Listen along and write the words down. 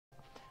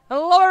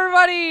Hello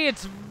everybody,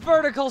 it's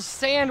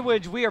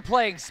VerticalSandwich. We are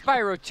playing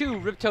Spyro 2,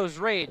 Ripto's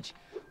Rage.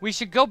 We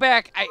should go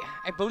back.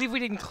 I believe we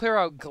didn't clear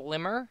out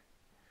Glimmer.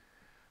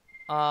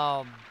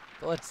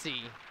 Let's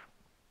see.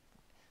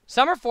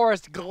 Summer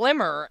Forest,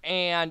 Glimmer,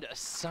 and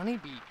Sunny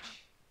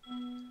Beach.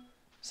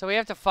 So we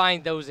have to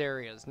find those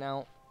areas.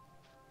 Now,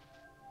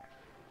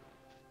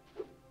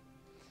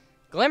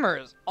 Glimmer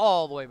is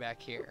all the way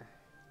back here.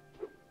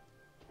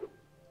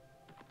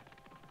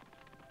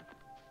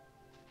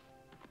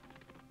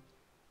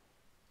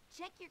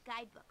 Check your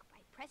guidebook by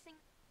pressing...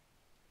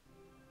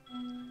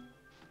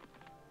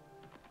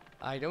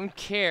 I don't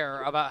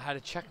care about how to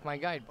check my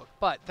guidebook,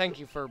 but thank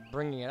you for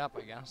bringing it up,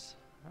 I guess.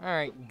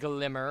 Alright,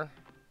 Glimmer.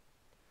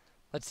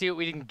 Let's see what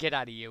we didn't get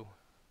out of you.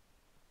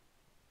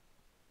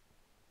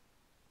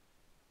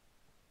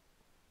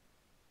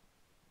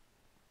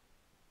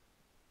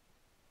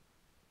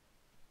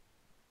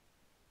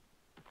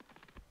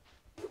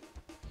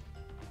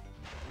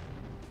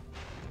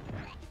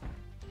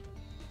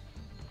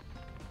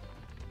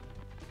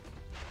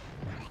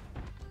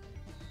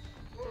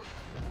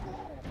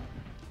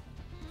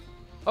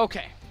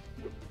 Okay.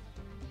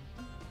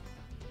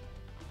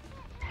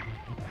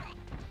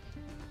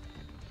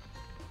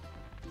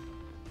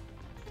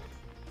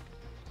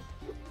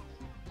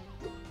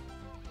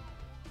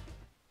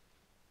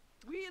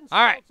 We installed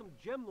right. some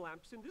gem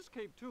lamps in this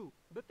cave too,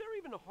 but they're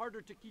even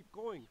harder to keep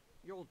going.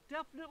 You'll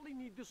definitely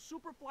need the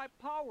Superfly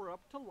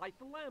power-up to light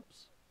the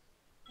lamps.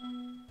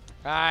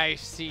 I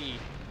see.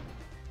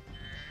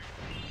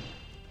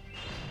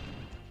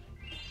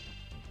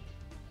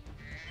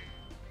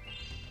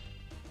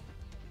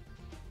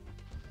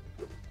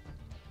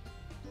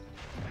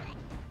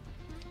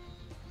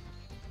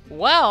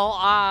 Well,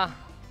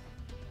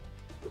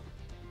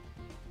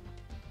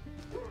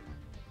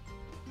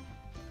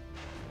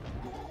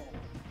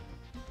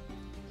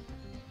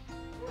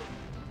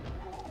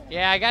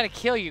 yeah, I gotta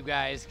kill you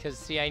guys, because,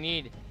 see, I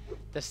need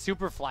the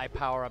Superfly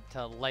power-up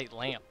to light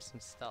lamps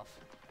and stuff.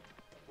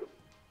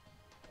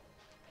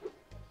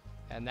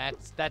 And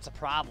that's a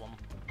problem.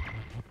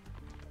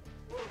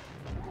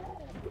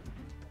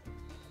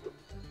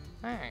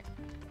 Alright.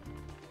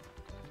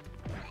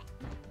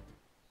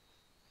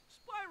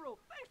 Spyro,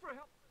 thanks for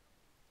help.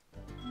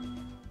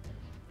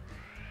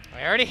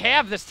 I already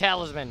have this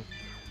talisman.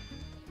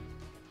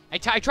 I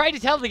tried to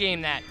tell the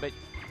game that, but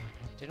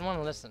didn't want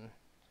to listen.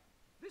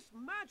 This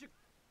magic...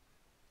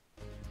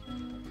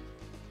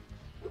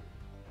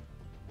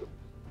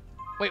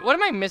 Wait, what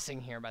am I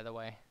missing here, by the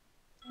way?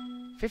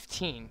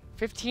 15.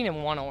 15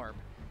 in one orb.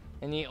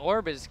 And the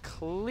orb is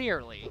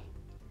clearly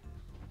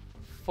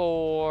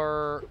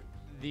for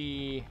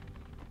the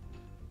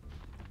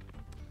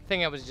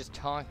thing I was just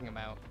talking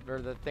about,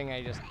 or the thing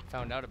I just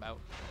found out about.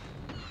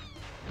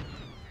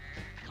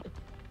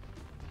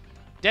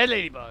 Dead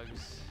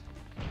ladybugs.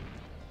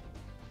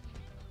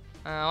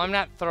 Oh, I'm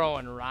not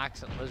throwing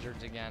rocks at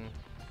lizards again.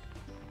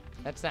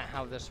 That's not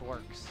how this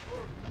works.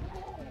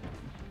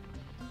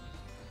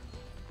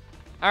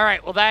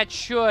 Alright, well that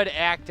should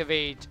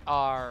activate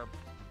our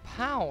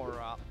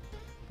power-up.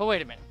 But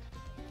wait a minute.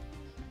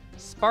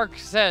 Spark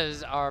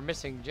says our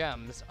missing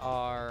gems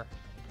are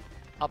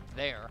up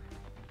there.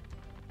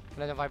 I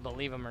don't know if I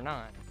believe him or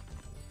not.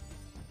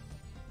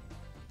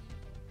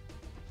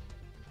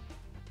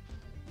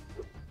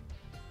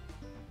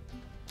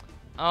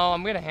 Oh,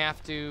 I'm gonna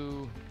have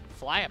to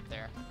fly up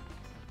there.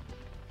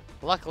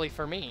 Luckily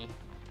for me.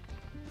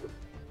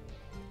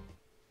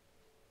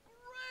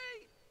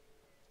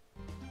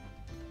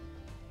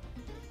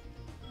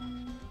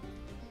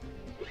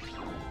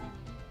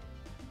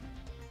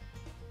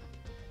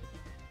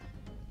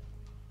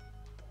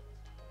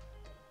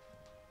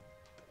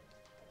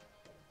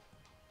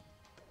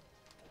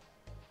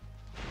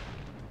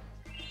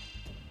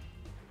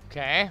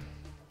 Okay.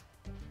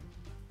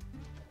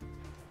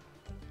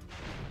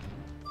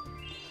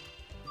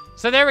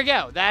 So there we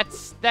go.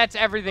 That's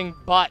everything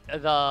but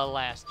the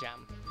last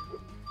gem.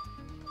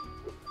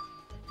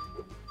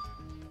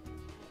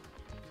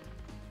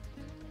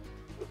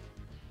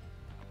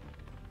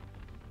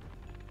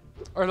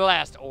 Or the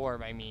last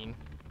orb, I mean.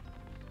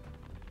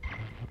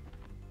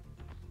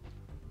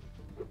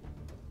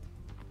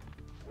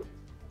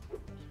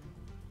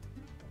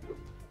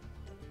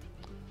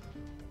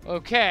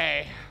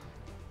 Okay.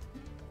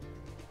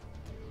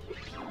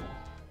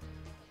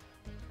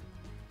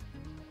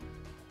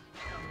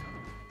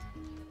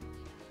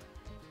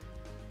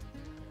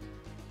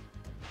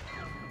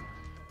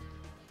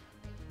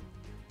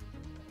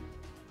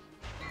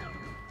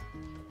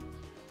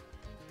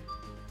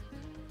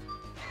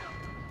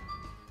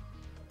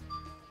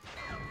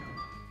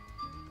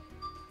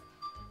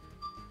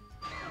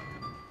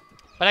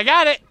 But I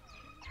got it!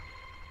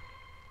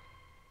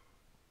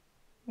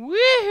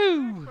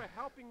 Woohoo! Thanks for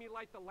helping me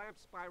light the lamp,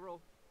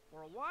 Spyro.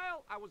 For a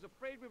while, I was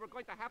afraid we were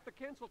going to have to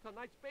cancel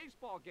tonight's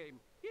baseball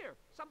game. Here,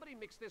 somebody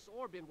mix this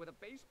orb in with a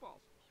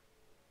baseball.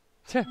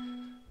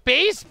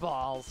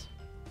 Baseballs?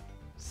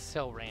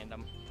 So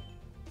random.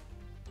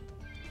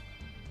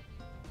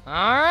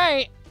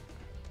 Alright.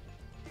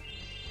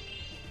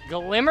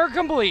 Glimmer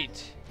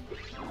complete.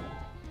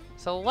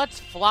 So let's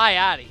fly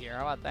out of here.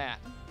 How about that?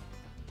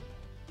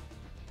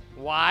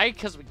 Why?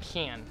 Because we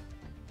can.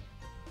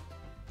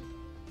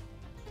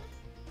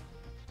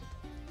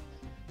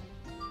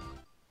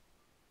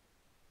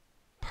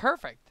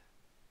 Perfect.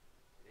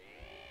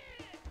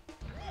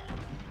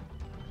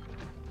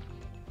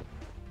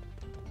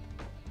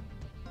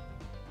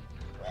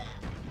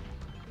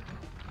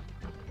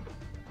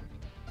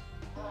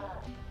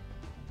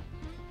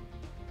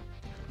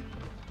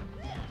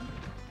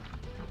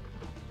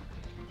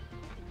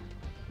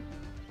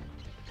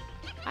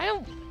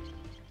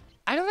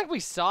 I don't think we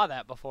saw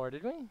that before,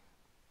 did we?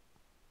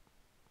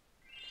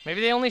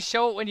 Maybe they only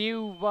show it when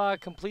you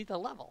complete the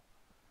level.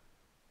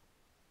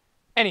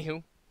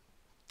 Anywho,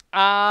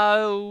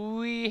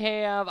 we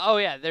have, oh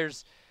yeah,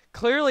 there's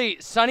clearly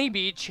Sunny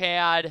Beach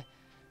had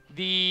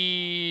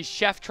the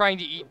chef trying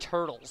to eat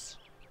turtles.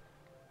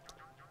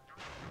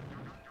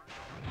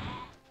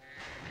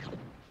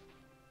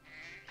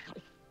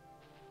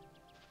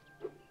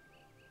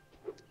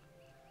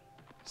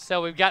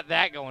 So we've got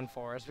that going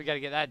for us. We got to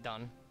get that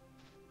done.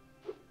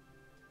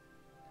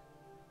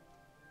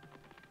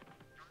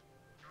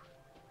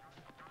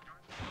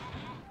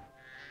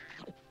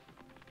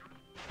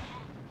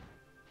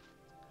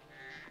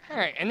 All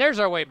right, and there's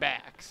our way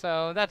back.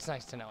 So that's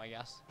nice to know, I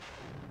guess.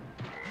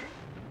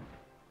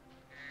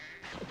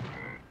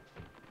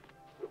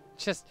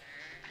 Just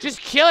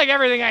killing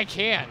everything I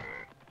can.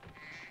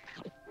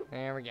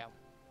 There we go.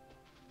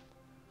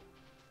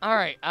 All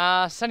right,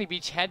 Sunny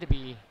Beach had to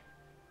be.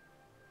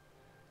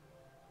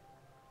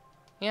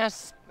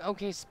 Yes,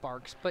 okay,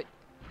 Sparks, but.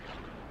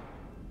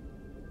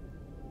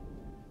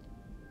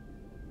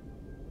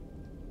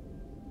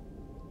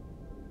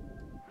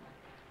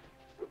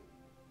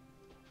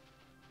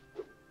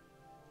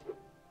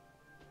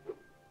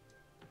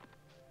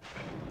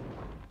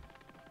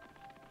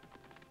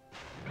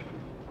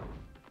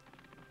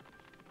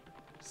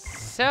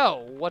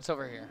 So, what's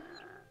over here?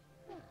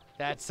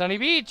 That's Sunny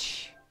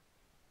Beach.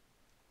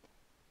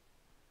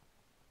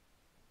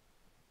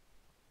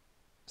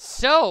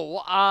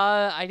 So,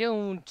 I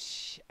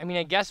mean,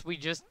 I guess we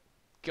just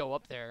go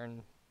up there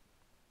and...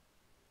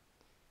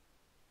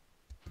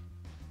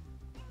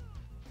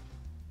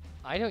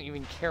 I don't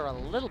even care a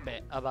little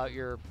bit about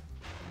your...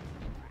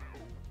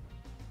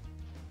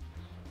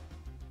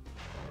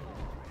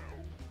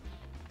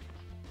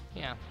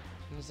 Yeah.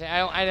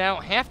 I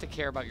don't have to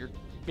care about your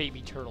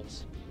baby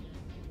turtles.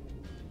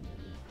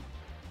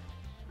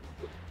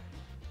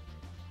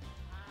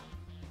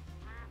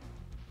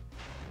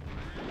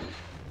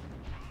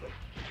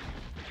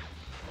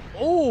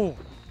 Oh!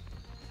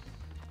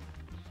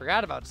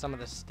 Forgot about some of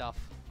this stuff.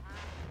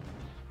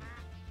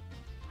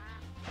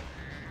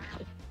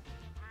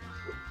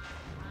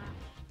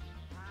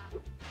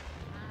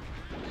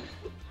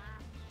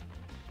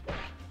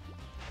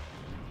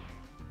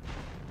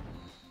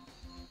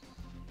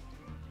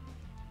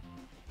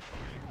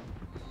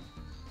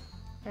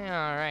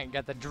 Alright,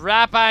 got the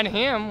drop on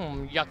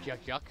him. Yuck,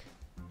 yuck, yuck.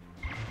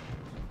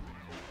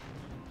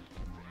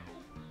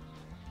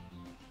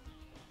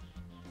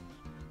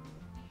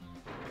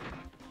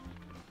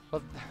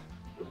 Well,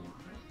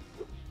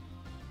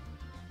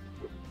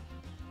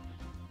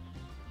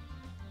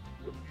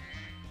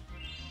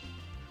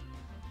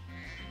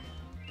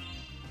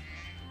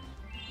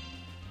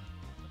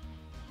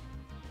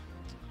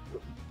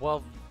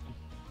 well,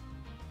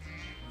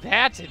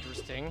 that's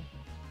interesting.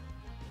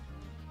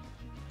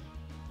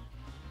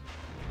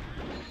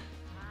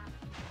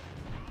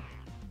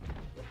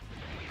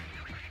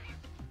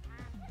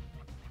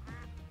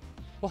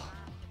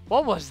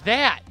 What was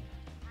that?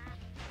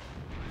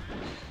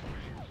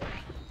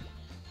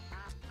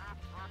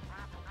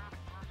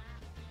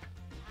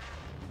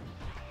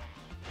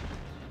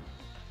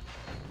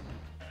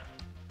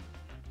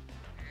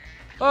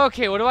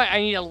 Okay, what do I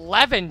need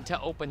 11 to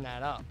open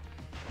that up.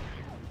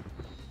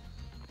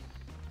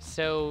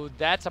 So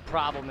that's a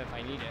problem if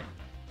I need it.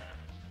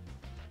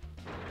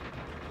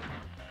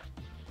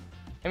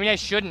 I mean, I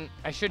shouldn't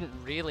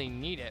really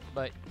need it,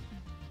 but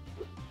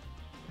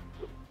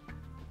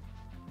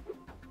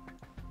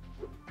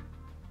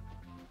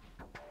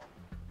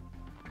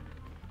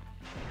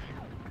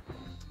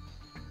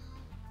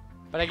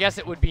I guess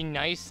it would be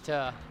nice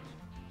to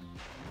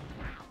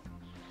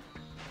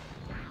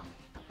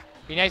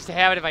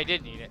have it if I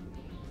did need it.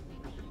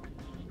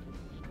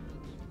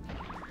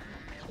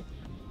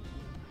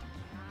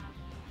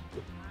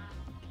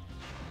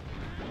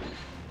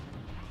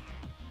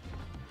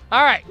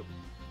 All right.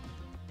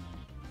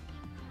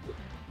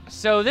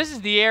 So this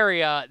is the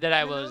area that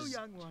I was.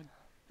 Hello, young one.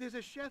 There's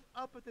a chef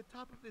up at the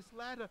top of this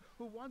ladder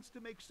who wants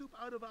to make soup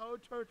out of our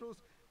turtles.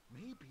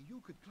 Maybe you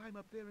could climb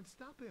up there and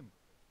stop him.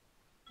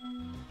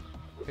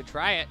 Could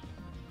try it.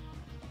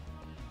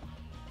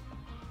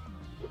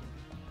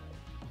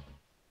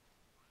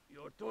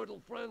 Your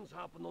turtle friends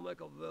happen to make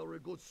a very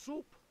good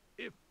soup.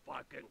 If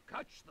I can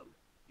catch them.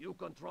 You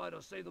can try to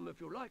say them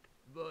if you like,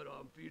 but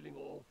I'm feeling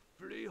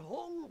awfully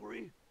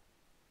hungry.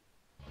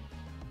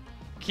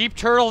 Keep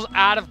turtles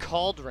out of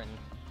cauldron.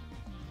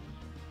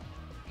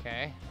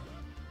 Okay.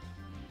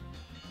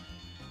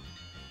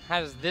 How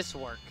does this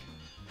work?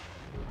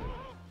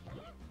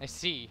 I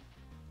see.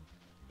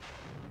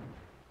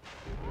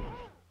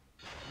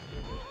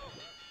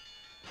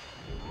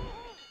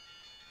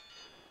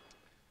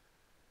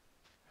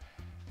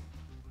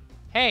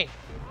 Hey!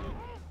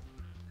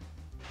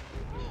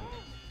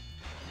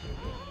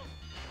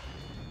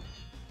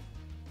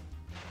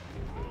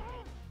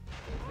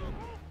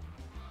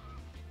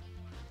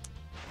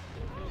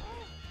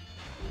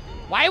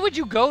 Why would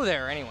you go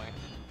there anyway?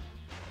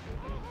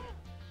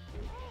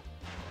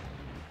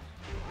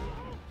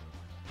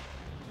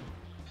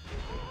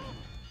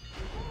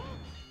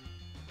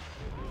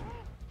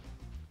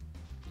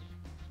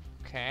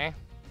 Okay.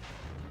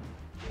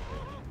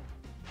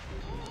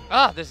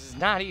 Ah, this is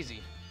not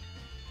easy.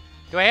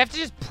 Do I have to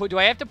just do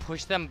I have to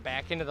push them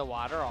back into the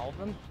water, all of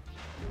them?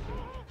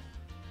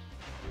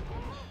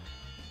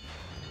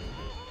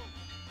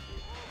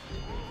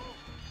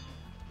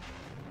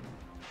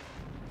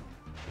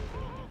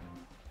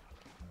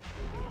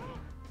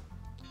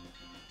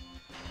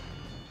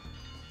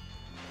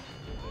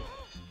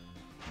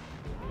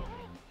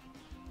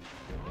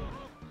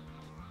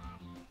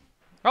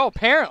 Oh,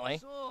 apparently.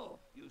 So,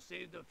 you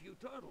saved a few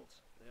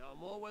turtles. There are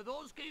more where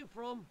those came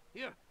from.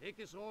 Here, take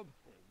this orb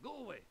and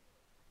go away.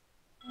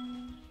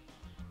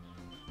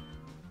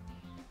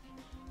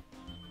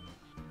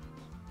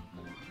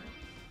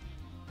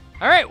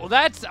 Alright, well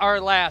that's our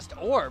last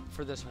orb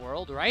for this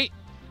world, right?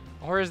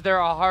 Or is there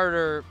a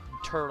harder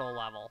turtle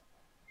level?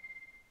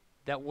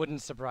 That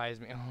wouldn't surprise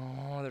me.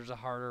 Oh, there's a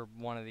harder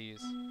one of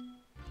these.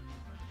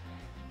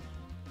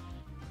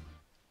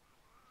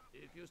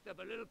 If you step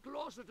a little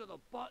closer to the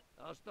pot,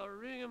 I'll start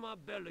ringing my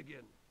bell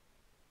again.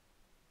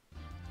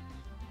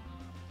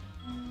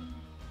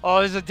 Oh,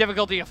 there's a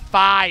difficulty of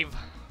 5.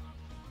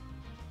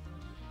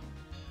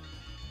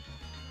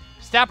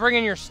 Stop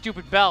ringing your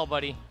stupid bell,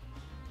 buddy.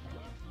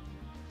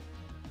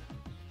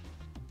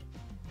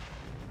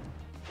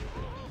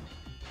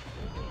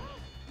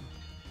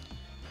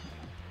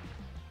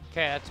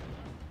 Okay, that's...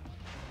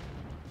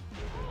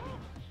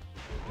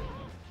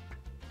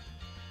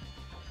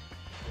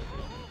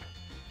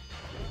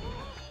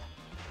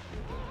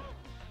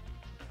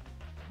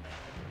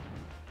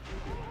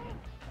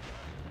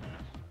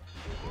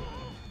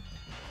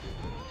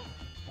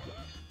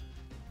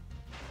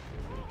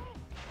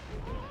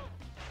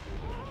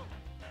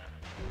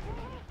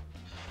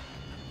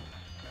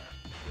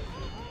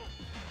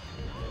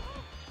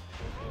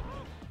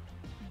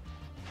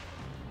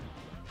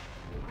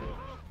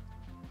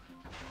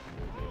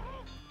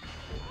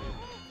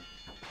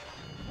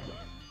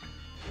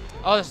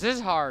 Oh, this is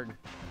hard.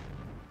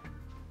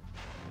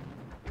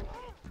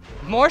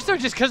 More so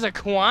just because of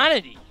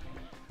quantity.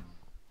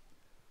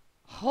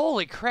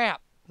 Holy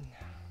crap.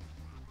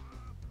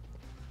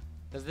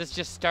 Does this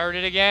just start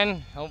it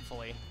again?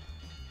 Hopefully.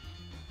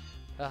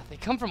 They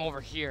come from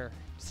over here.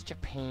 Such a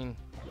pain.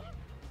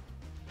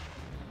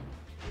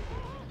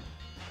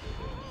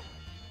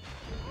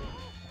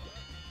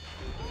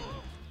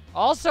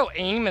 Also,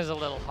 aim is a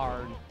little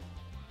hard.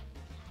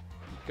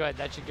 Good,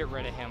 that should get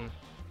rid of him.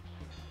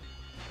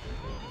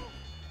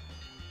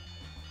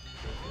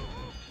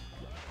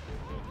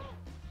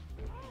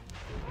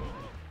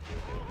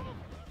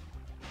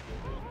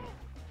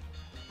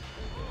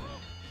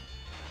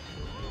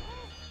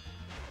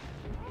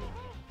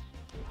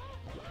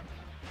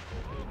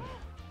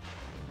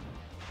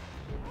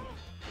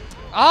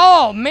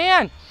 Oh,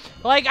 man!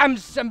 Like, I'm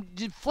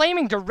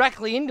flaming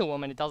directly into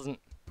him, and it doesn't...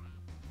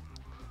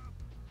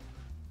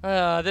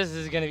 this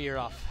is gonna be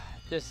rough.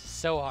 This is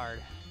so hard.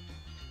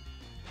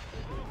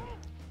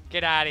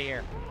 Get out of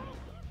here.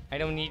 I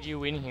don't need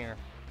you in here.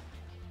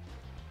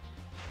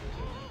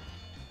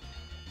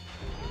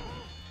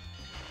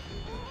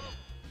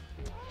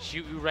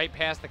 Shoot you right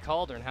past the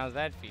cauldron. How's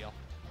that feel?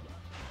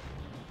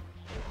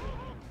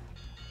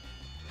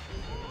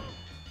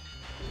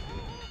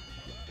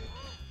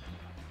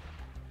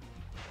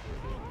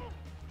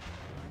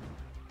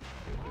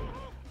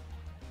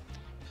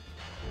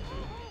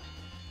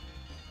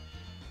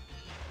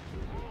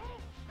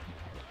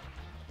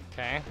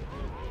 Okay.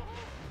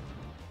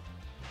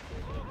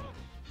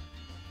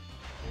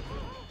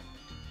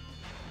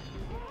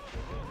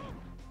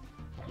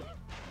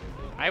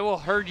 I will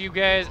hurt you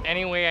guys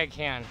any way I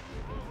can.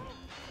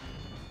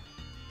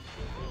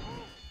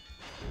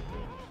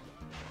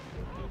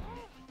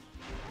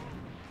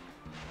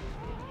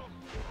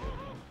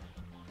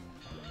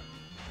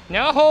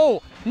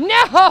 No!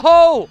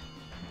 No!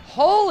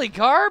 Holy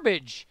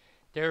garbage!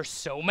 There's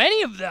so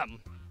many of them.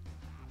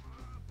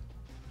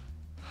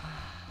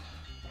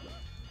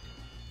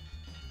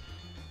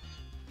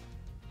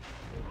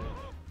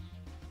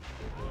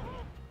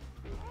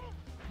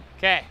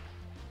 Okay.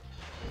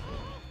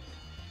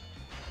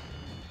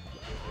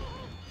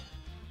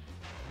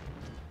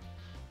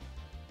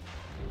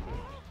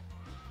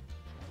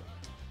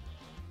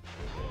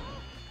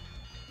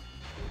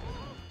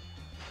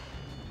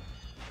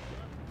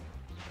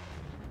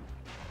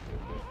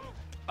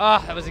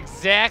 Oh, that was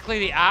exactly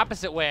the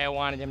opposite way I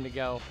wanted him to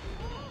go.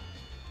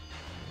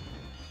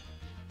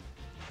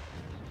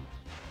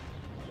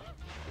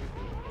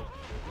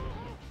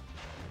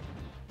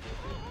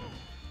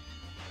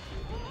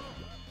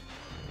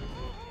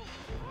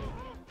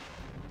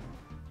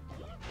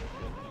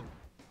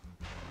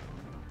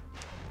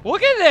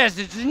 Look at this.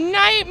 It's a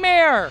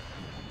nightmare.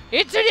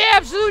 It's an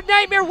absolute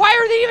nightmare. Why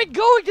are they even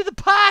going to the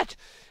pot?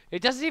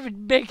 It doesn't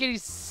even make any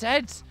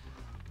sense.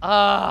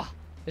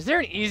 Is there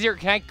an easier...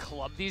 Can I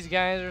club these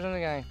guys or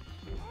something?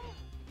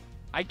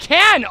 I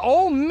can!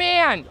 Oh,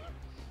 man!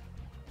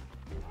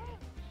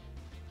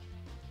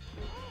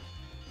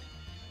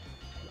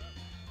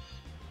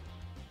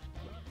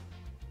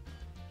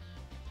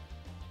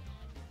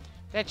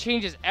 That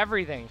changes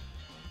everything.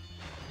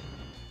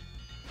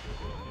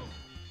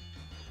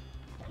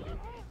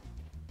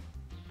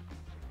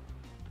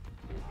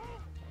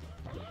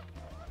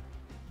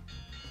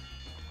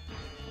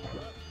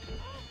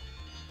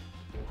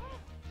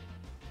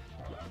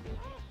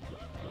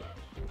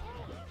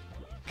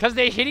 Because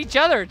they hit each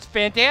other. It's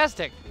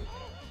fantastic.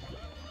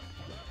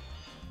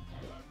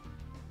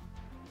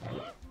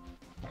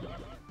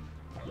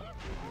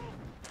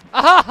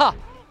 Aha!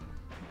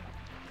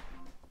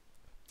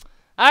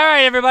 All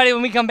right, everybody.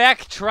 When we come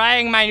back,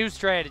 trying my new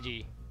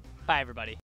strategy. Bye, everybody.